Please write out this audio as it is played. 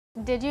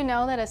Did you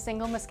know that a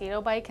single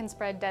mosquito bite can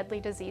spread deadly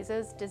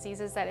diseases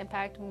that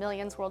impact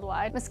millions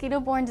worldwide?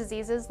 Mosquito-borne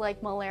diseases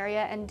like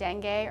malaria and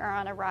dengue are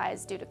on a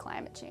rise due to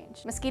climate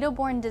change.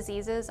 Mosquito-borne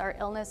diseases are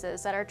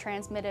illnesses that are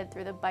transmitted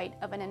through the bite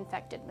of an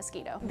infected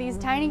mosquito. These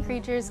tiny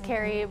creatures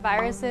carry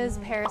viruses,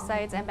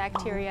 parasites, and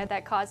bacteria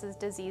that causes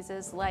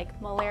diseases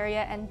like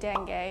malaria and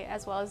dengue,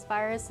 as well as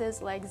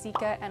viruses like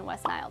Zika and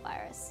West Nile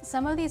virus.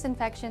 Some of these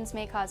infections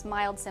may cause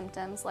mild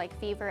symptoms like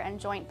fever and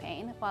joint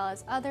pain, while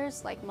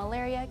others, like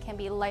malaria, can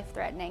be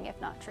life-threatening if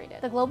not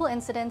treated. The global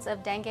incidence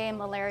of dengue and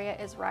malaria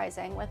is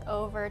rising, with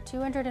over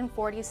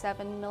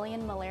 247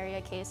 million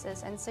malaria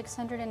cases and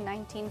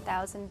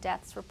 619,000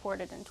 deaths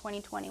reported in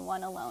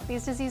 2021 alone.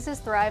 These diseases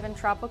thrive in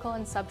tropical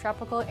and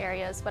subtropical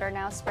areas, but are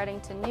now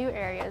spreading to new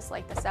areas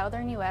like the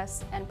southern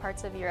US and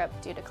parts of Europe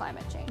due to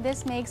climate change.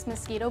 This makes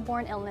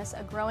mosquito-borne illness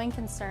a growing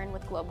concern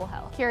with global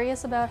health.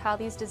 Curious about how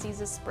these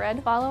diseases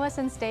spread? Follow us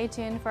and stay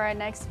tuned for our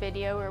next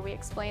video where we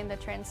explain the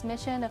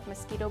transmission of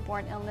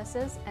mosquito-borne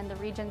illnesses and the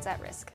regions at risk.